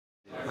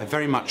I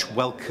very much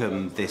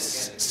welcome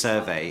this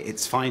survey.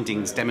 Its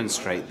findings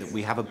demonstrate that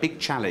we have a big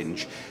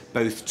challenge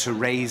both to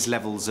raise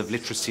levels of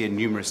literacy and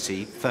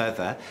numeracy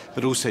further,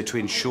 but also to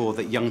ensure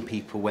that young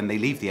people, when they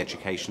leave the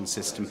education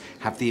system,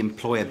 have the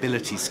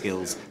employability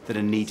skills that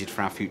are needed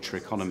for our future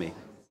economy.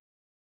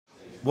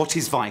 What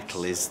is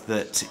vital is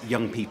that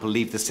young people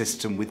leave the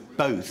system with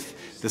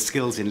both the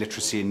skills in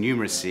literacy and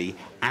numeracy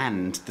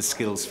and the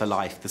skills for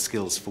life, the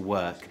skills for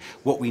work.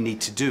 What we need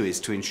to do is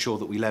to ensure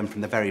that we learn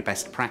from the very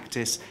best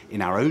practice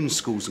in our own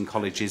schools and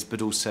colleges,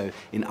 but also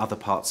in other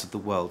parts of the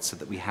world, so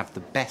that we have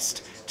the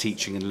best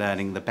teaching and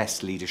learning, the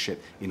best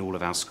leadership in all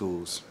of our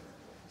schools.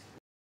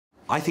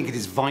 I think it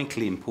is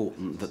vitally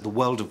important that the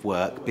world of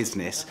work,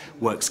 business,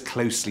 works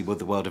closely with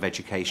the world of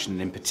education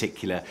and in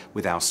particular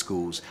with our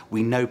schools.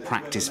 We know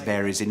practice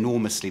varies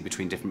enormously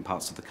between different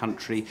parts of the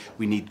country.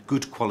 We need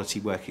good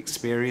quality work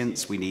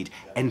experience. We need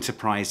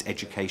enterprise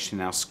education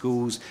in our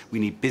schools. We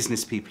need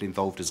business people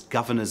involved as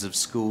governors of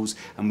schools,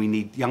 and we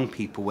need young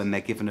people, when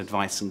they're given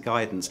advice and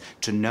guidance,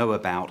 to know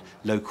about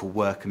local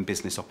work and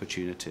business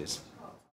opportunities.